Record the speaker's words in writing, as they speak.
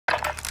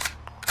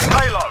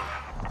payload.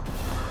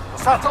 The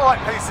satellite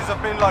pieces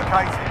have been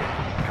located.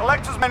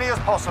 Collect as many as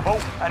possible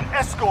and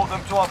escort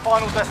them to our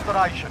final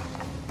destination.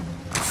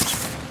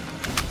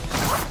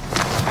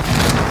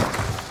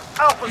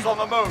 Alpha's on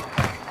the move.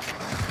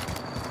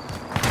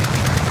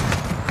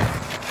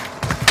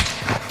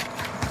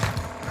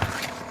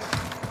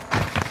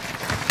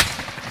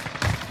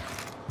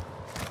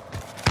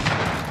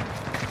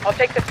 I'll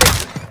take the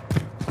 50.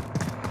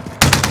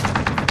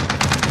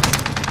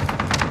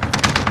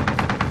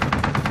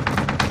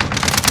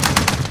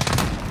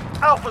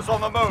 Alpha's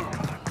on the move.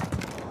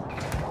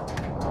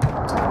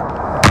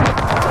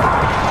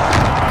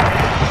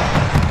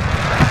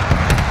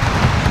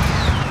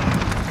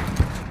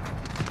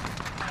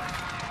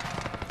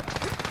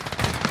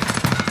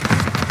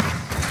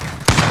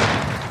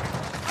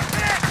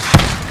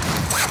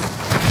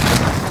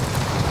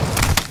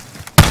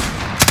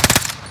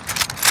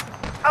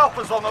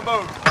 Alpha's on the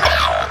move.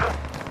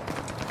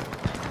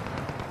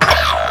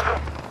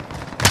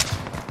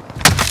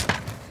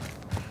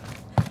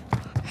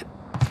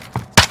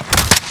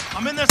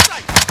 I'm in their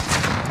sight.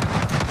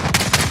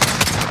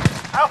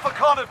 Alpha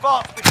can't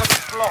advance because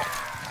it's blocked.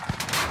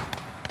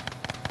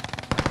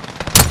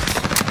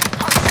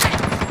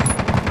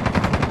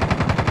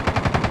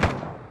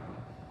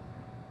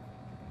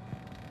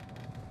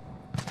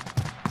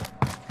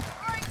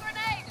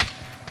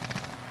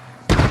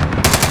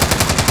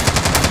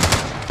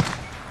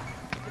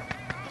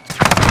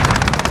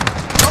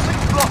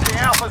 Nothing's blocking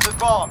Alpha's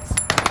advance.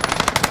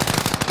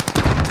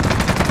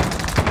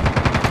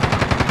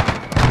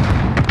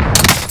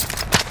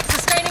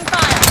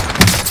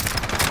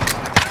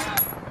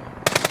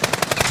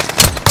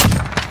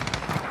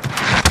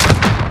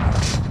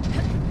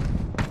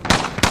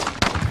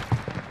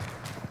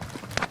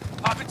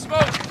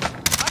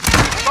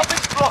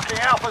 Nothing's blocking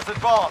Alpha's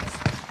advance.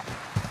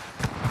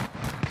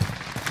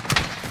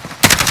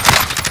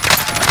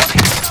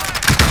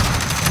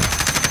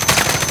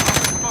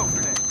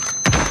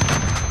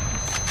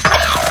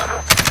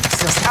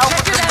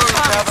 Alpha's been moved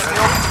now that the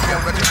officers are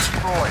already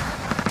destroyed.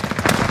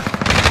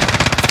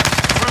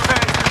 Move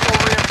in before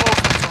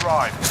reinforcements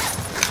arrive.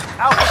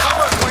 Alpha's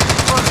almost waiting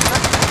for further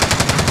section.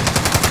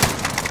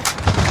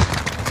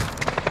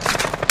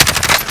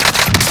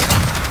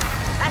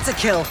 That's a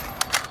kill.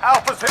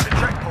 Alpha's hit the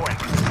checkpoint.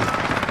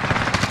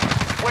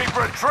 We've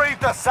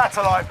retrieved the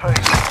satellite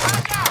piece.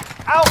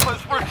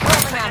 Alpha's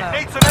retrieving it. It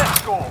needs an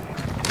escort.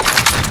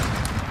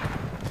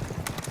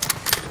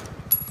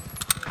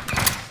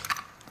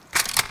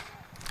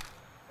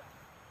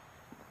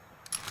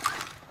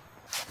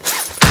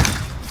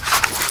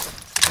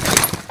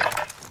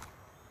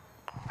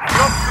 The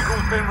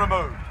obstacle's been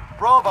removed.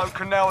 Bravo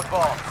can now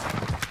advance.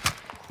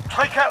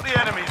 Take out the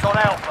enemies on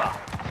Alpha.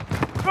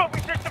 Trophy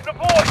system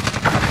deployed.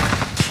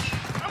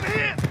 I'm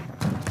here.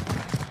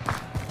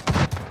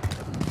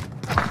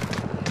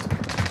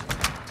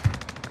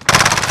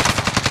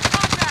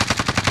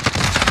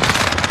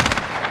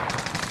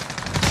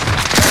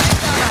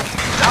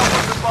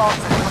 Alpha's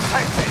advancing.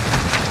 Protect it.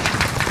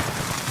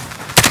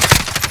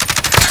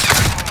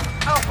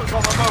 Alpha's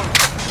on the move.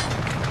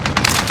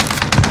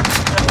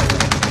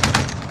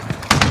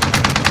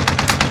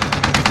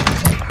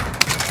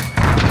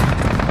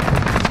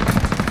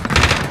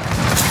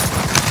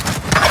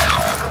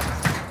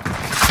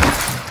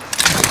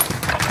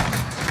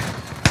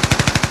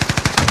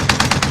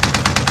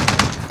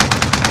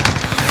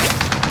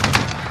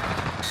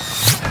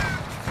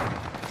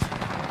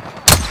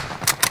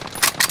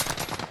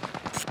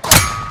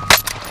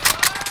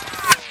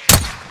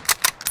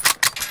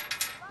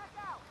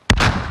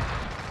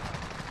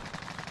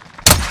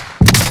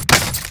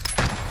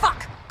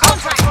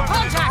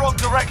 Wrong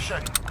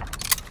direction.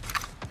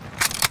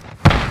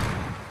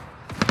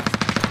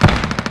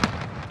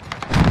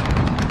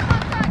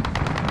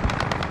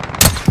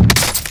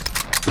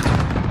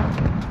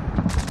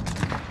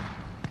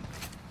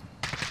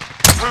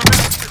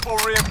 Before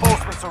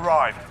reinforcements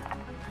arrive.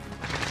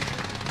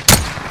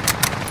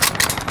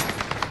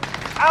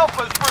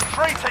 Alpha's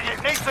retreating. It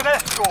needs an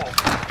escort.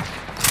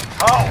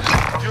 Oh,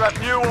 you have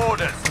new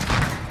orders.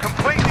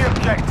 Complete the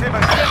objective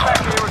and get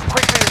back here as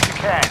quickly as you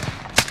can.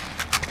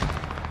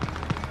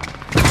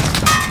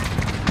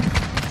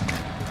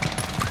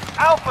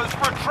 Alpha's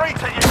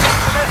retreating, it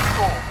needs an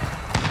escort.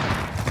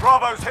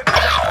 Bravo's hit the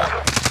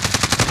checkpoint.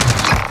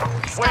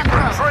 We've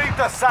retrieved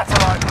the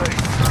satellite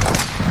piece.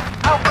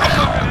 Alpha's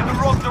moving in the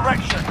wrong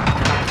direction.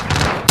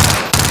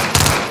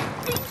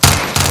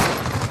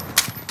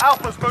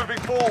 Alpha's moving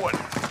forward.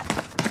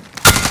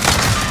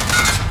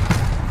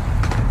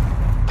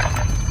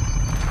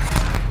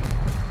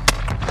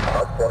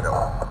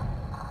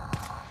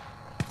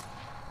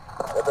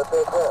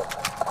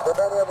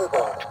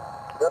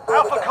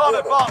 Alpha can't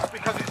advance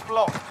because it's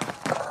blocked.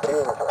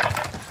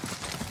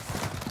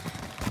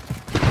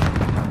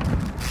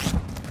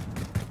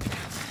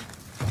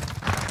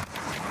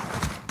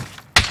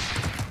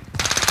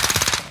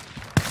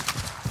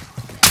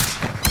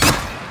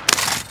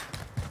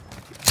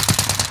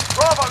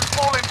 Bravo's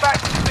falling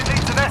back.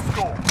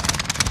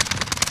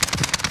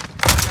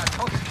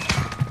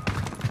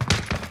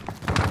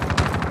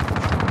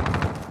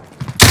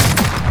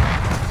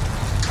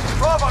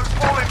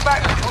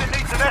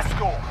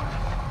 escort.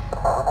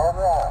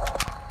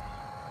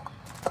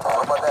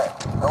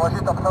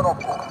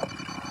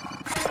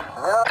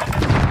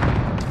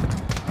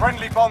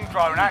 Friendly bomb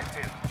drone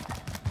active.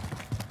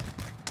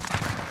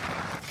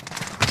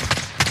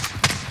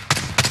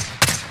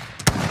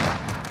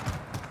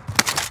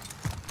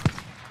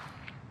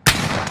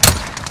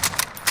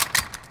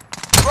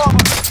 Bravo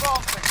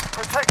advancing.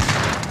 Protect.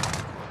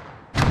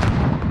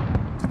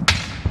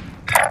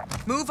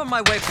 Move on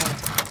my waypoint.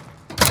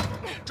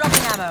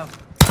 Dropping ammo.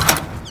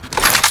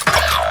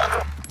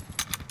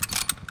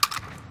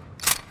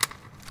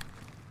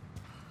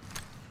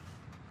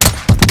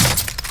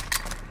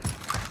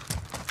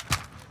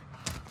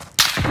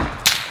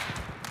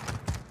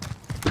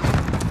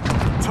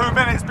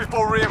 Minutes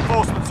before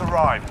reinforcements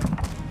arrive.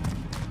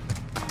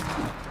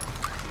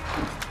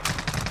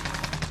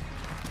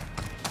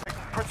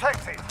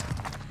 Protect it.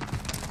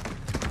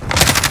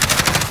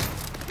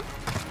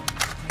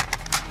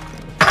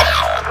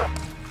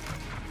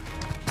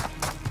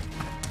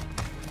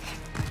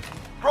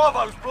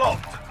 Bravo's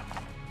blocked.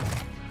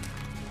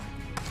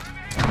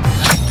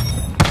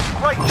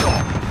 Great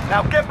job.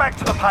 Now get back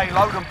to the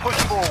payload and push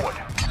forward.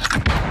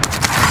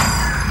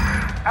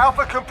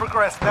 Alpha can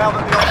progress now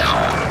that the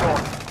objective is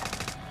gone.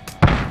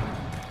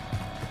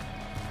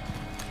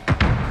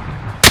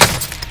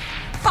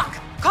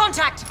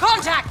 Contact!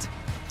 Contact!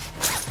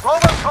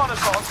 Bravo can't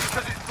advance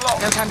because it's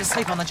blocked. No time to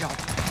sleep on the job.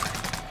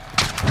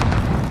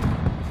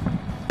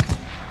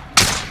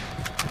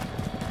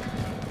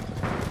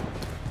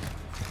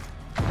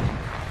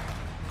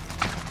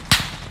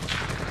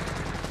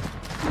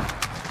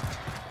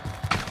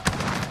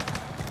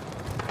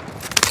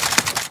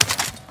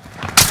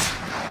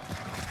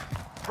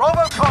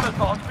 Bravo can't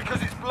advance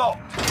because it's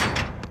blocked.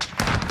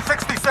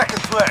 60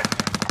 seconds left.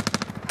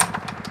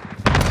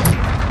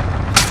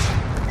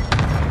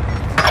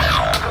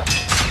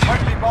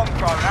 Bomb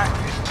drone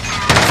active.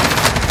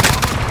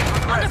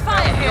 Under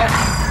fire here.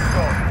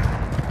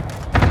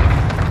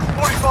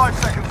 45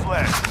 seconds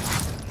left.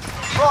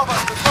 Bravo,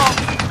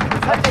 advancing.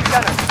 I take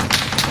gunner.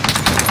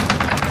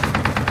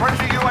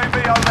 Friendly UAV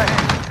overhead.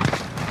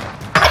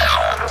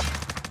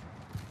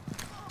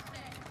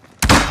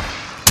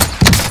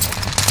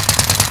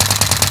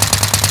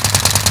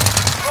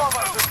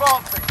 Bravo's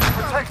advancing.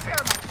 Protect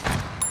it.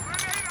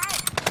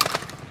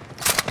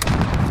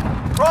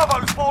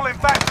 Bravo's falling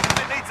back because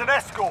it needs an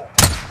escort.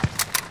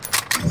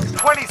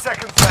 20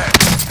 seconds left.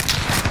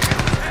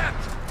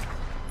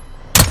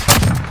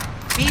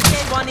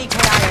 BJ-1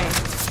 EKIA.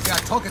 They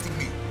are targeting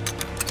me.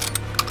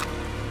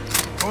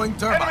 Going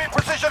Enemy turbine.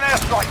 precision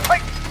airstrike.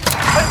 Take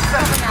 10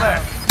 seconds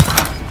left.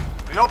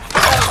 The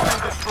obstacle has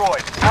been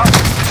destroyed. Out.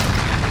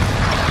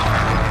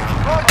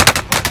 Bravo,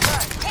 push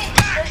back.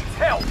 Needs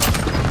help.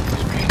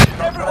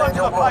 Everyone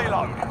to the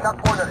payload.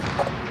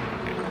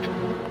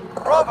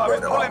 Bravo is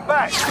pulling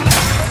back.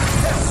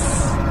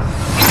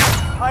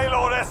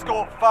 Payload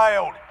escort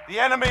failed. The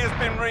enemy has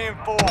been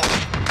reinforced.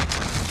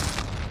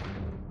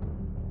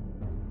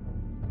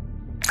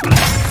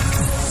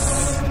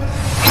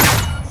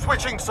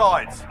 Switching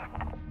sides.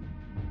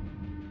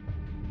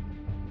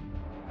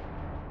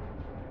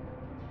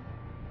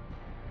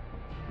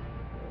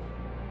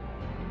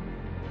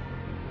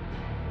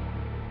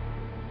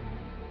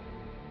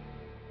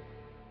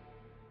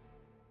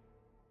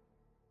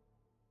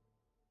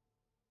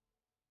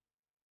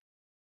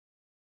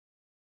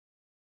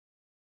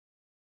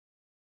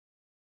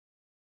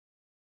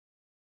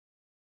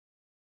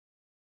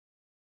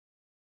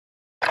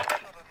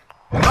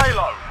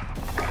 Payload.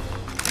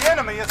 The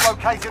enemy has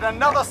located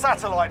another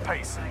satellite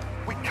piece.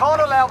 We can't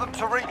allow them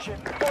to reach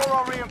it before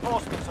our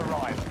reinforcements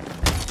arrive.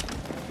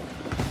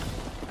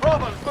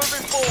 Bravo's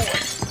moving forward.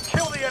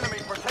 Kill the enemy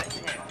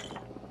protecting it.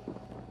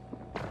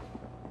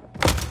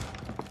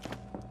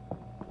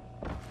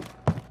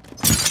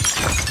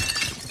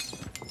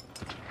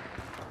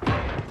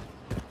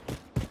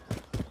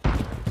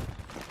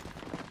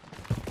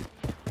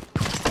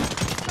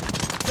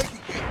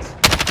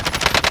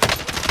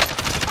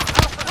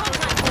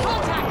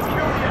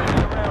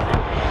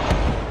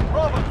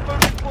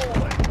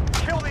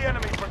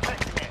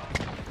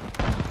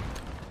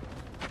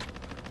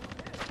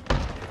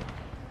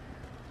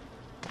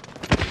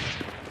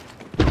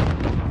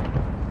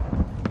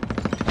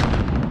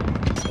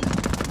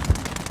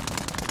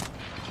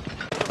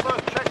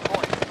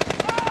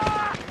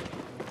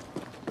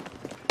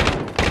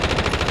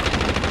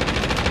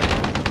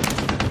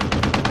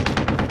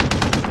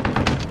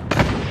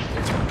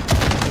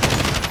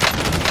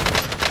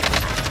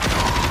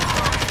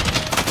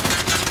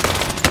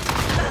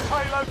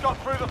 Got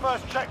through the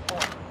first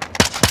checkpoint.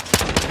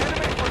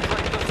 Enemies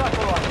retreat to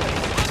satellite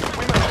base.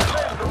 We must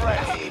defend the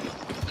rest.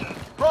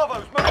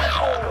 Bravo's moving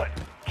forward.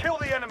 Kill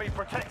the enemy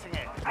protecting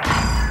it.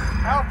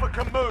 Alpha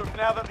can move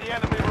now that the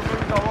enemy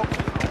removed our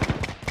obstacle.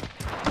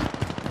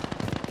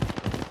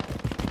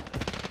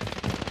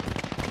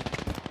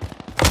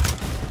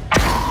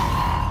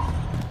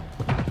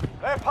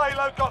 Their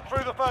payload got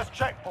through the first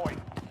checkpoint.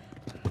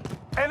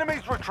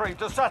 Enemies retreat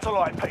to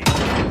satellite piece.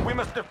 We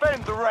must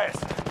defend the rest.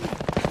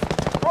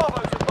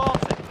 Bravo's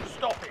advancing.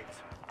 Stop it.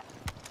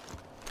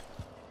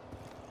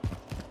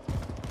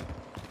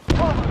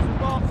 Bravo's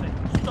advancing.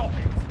 Stop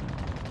it.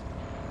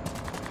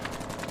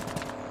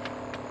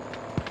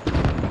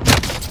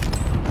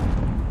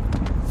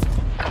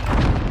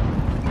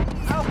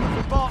 Alpha's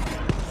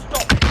advancing.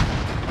 Stop it.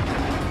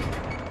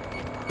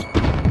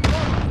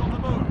 Bravo's on the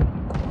move.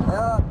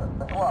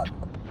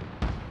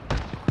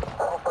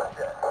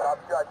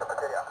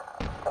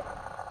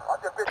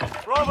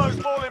 Bravo's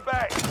falling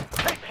back.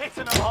 Keep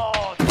hitting them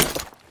hard.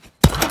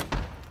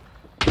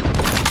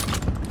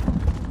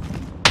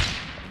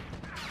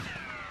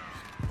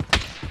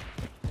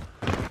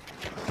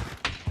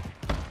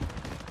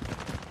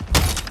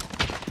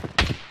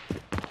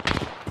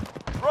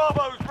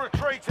 Bravo's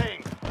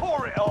retreating.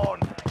 Pour it on.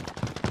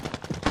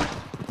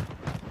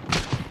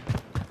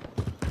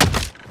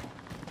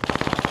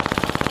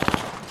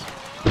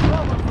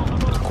 Bravo's on the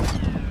move.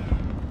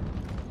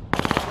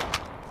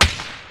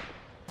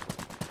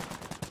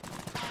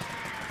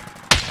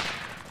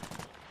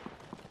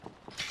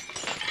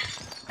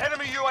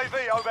 Enemy UAV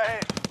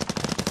overhead.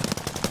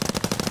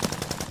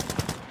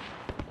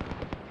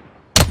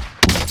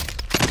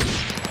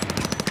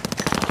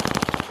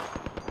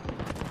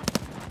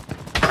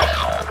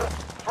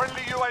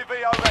 Friendly UAV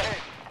overhead.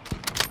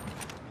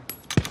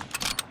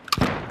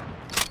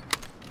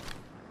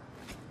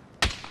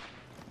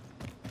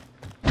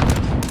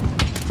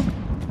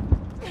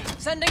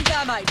 Sending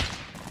thermite.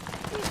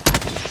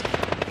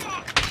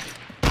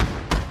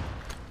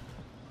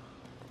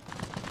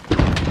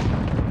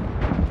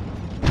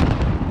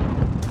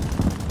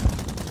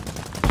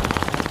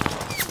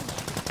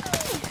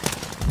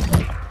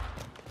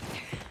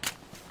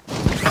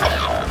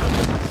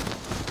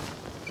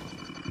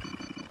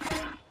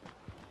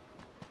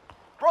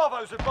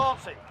 Bravo's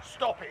advancing.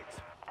 Stop it.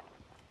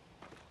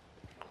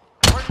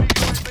 Friendly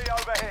UAV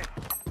overhead.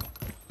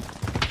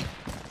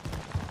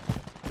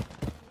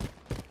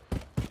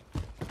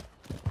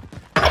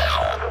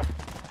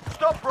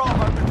 Stop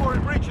Bravo before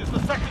it reaches the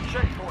second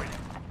checkpoint.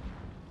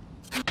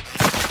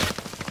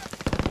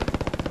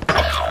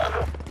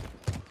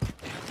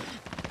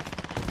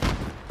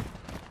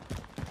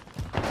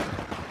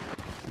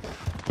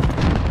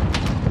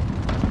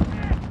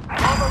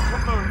 Bravo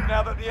can move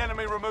now that the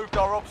enemy removed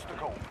our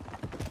obstacle.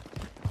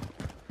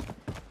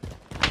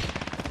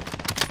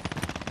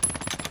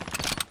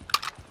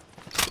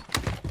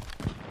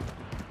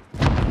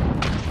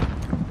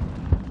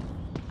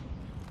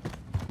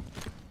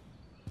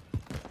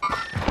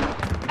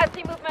 I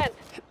see movement.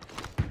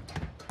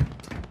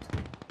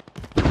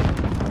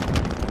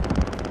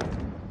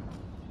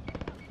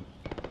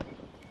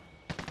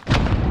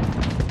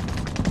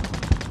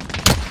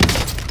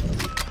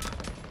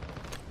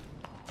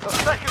 The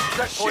second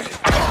checkpoint is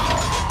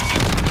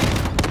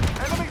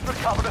enemies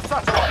recovered a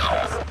satellite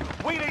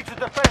base. We need to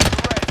defend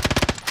the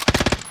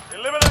rest.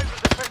 Eliminate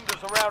the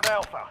defenders around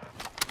Alpha.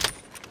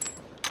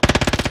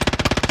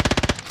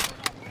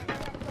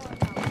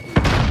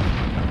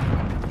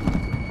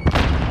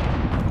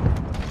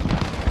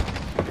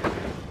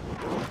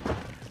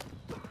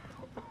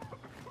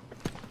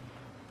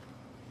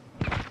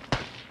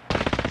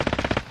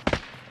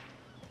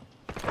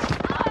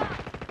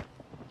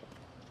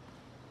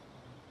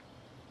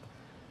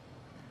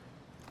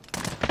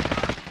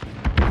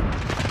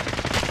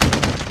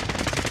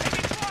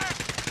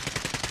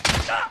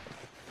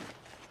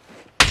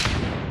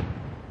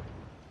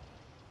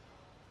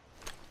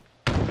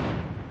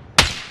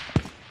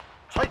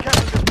 Take out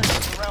the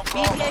defenders around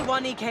Bravo.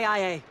 EVA-1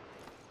 EKIA.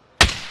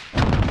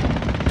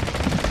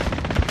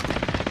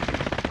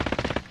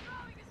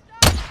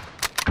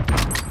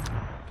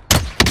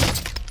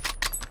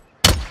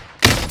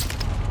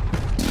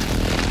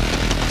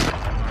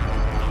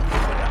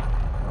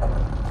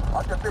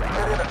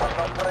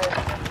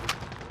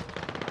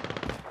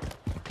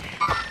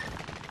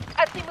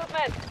 I see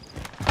movement.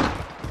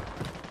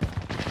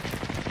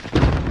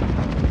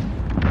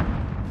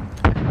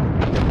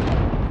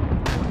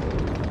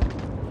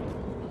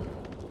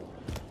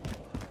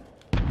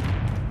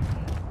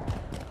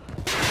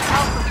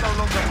 Alpha's no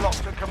longer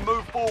blocked and can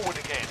move forward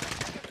again.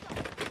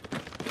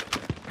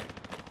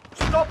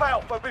 Stop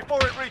Alpha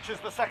before it reaches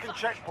the second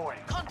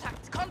checkpoint.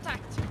 Contact,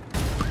 contact.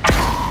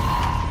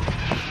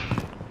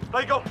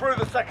 They got through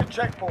the second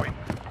checkpoint.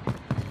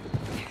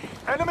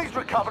 Enemies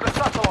recovered a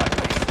satellite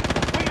base.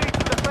 We need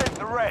to defend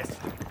the rest.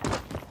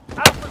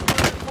 Alpha's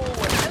moving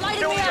forward. They're lighting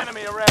Kill me the up.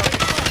 enemy around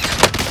it.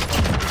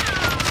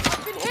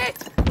 I've been hit.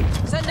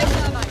 Sending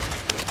thermite.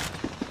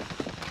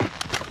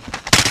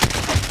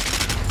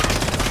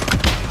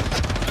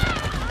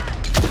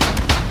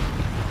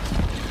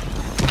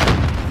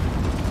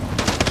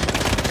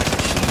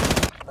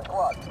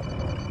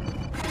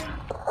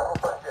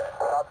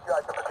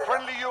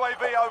 Friendly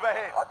UAV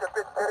overhead.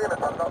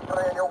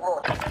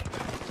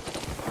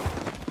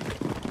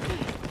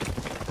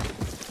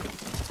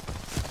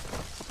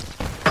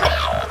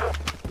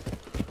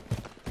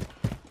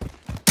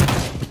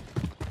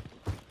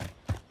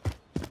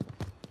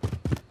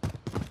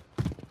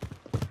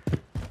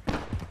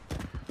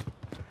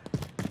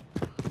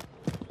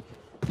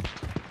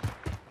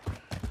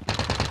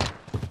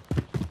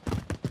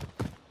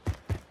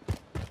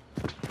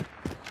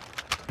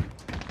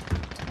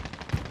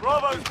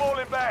 Bravo's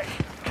falling back.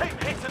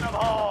 Keep hitting them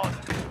hard.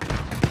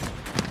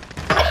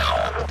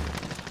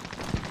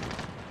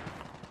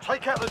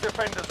 Take out the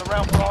defenders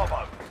around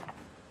Bravo.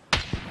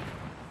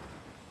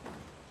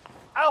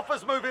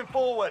 Alpha's moving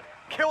forward.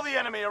 Kill the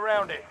enemy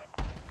around it.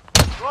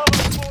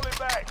 Bravo's falling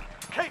back.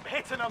 Keep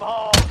hitting them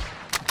hard.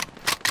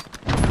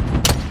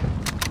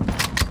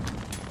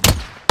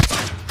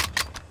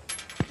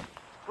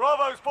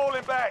 Bravo's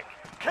falling back.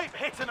 Keep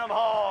hitting them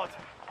hard.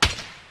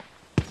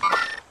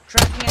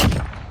 Tracking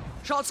it.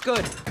 Shot's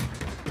good.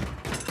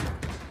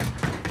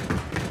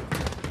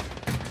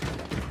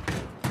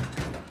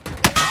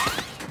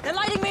 They're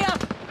lighting me up!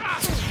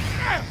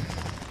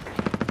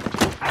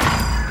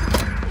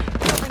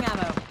 Dropping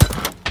ammo.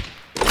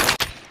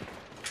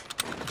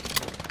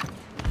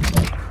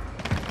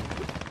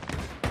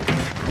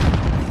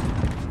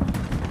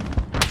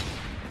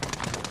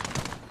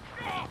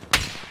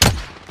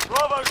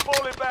 Bravo's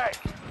falling back.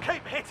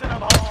 Keep hitting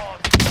them hard.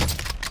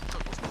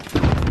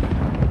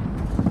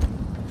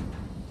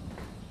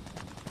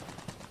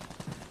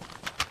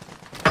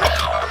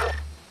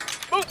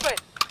 Movement!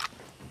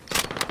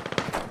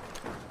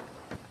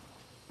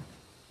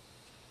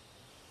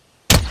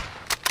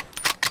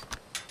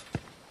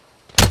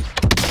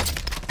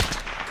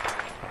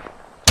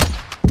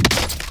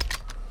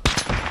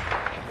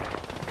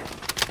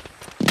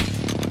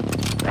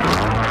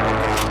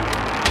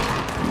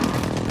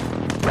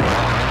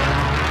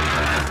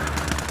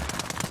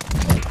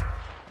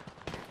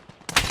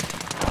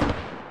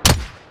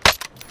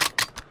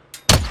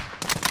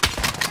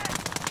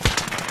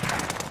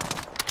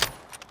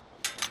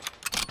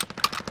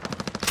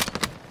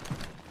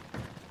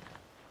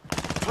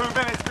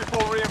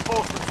 Before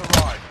reinforcements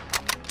arrive.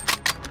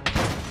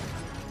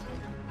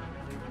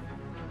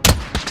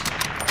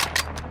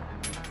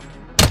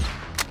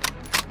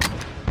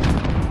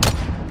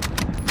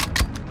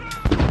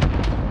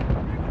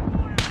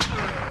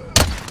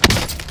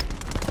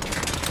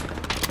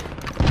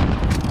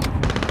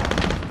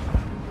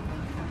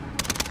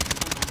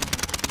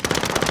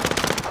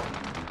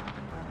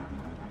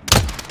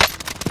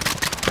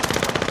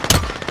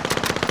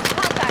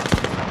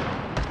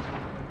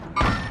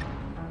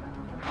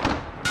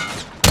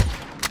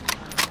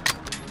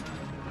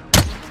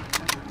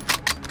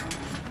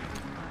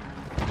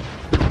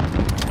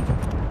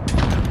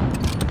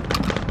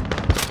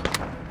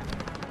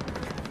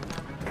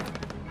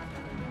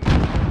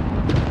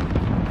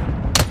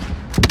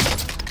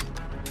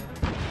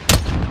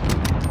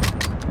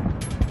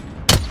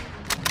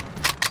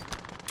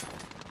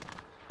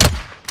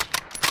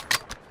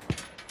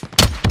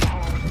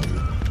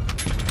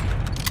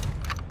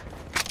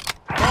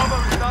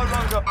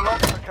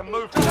 Blocks that can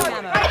move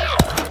forward.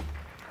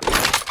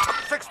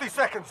 60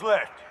 seconds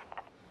left.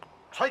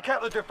 Take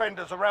out the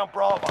defenders around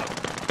Bravo.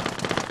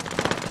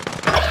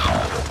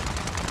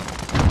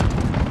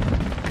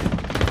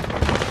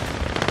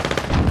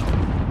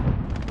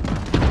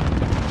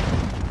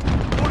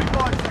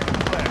 45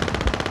 seconds left.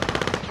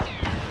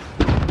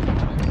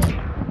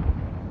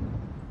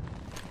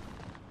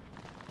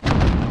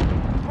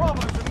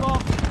 Bravo's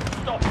advancing.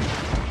 Stop it.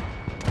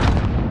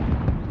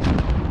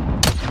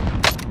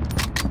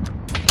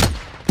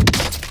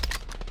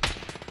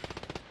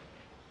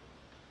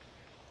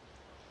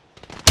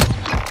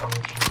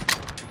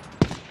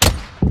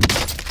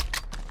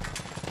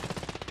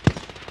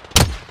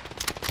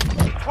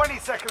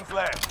 Seconds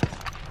left.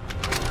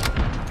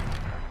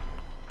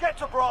 Get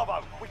to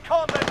Bravo. We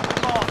can't let them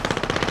advance.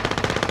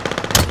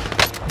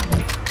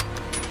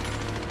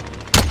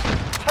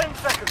 10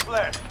 seconds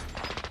left.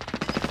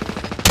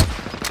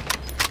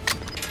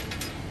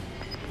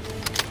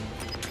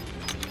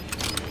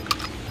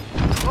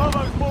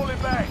 Bravo's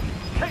falling back.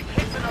 Keep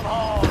hitting them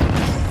hard.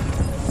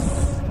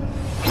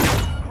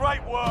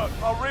 Great work.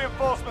 Our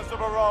reinforcements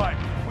have arrived.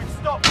 We've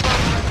stopped